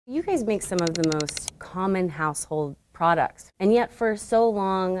You guys make some of the most common household products, and yet for so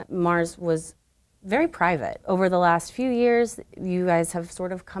long, Mars was very private. Over the last few years, you guys have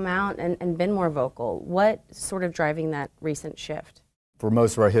sort of come out and been more vocal. What's sort of driving that recent shift? For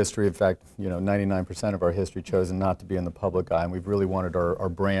most of our history, in fact, 99% of our history, chosen not to be in the public eye, and we've really wanted our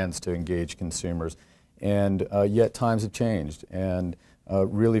brands to engage consumers. And yet times have changed, and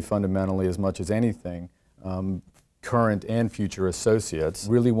really fundamentally, as much as anything, current and future associates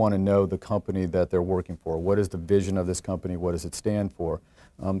really want to know the company that they're working for. What is the vision of this company? What does it stand for?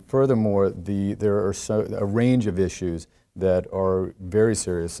 Furthermore, there are a range of issues that are very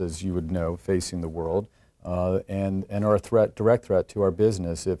serious, as you would know, facing the world, and are a direct threat to our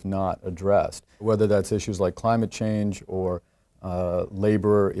business if not addressed. Whether that's issues like climate change or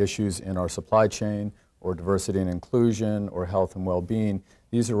labor issues in our supply chain, or diversity and inclusion, or health and well-being,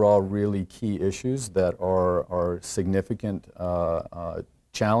 these are all really key issues that are significant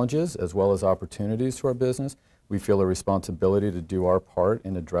challenges as well as opportunities to our business. We feel a responsibility to do our part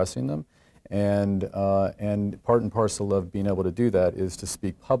in addressing them, and part and parcel of being able to do that is to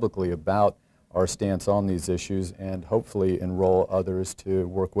speak publicly about our stance on these issues and hopefully enroll others to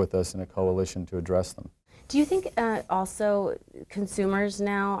work with us in a coalition to address them. Do you think also consumers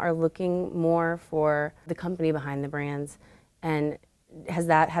now are looking more for the company behind the brands, and has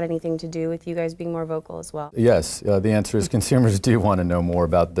that had anything to do with you guys being more vocal as well? Yes, the answer is consumers do want to know more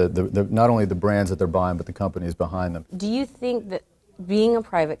about not only the brands that they're buying, but the companies behind them. Do you think that being a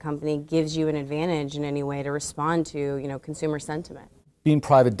private company gives you an advantage in any way to respond to, consumer sentiment? Being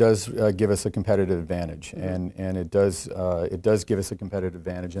private does give us a competitive advantage, and it does give us a competitive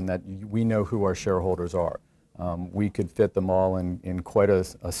advantage in that we know who our shareholders are. We could fit them all in quite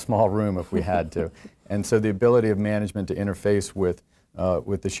a small room if we had to, and so the ability of management to interface with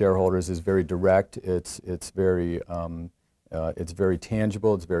the shareholders is very direct. It's very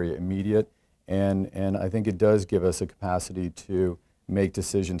tangible. It's very immediate, and I think it does give us a capacity to make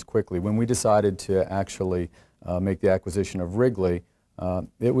decisions quickly. When we decided to actually make the acquisition of Wrigley,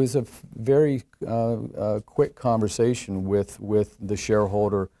 it was a very quick conversation with the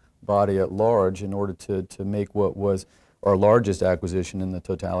shareholder body at large in order to make what was our largest acquisition in the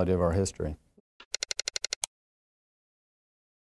totality of our history.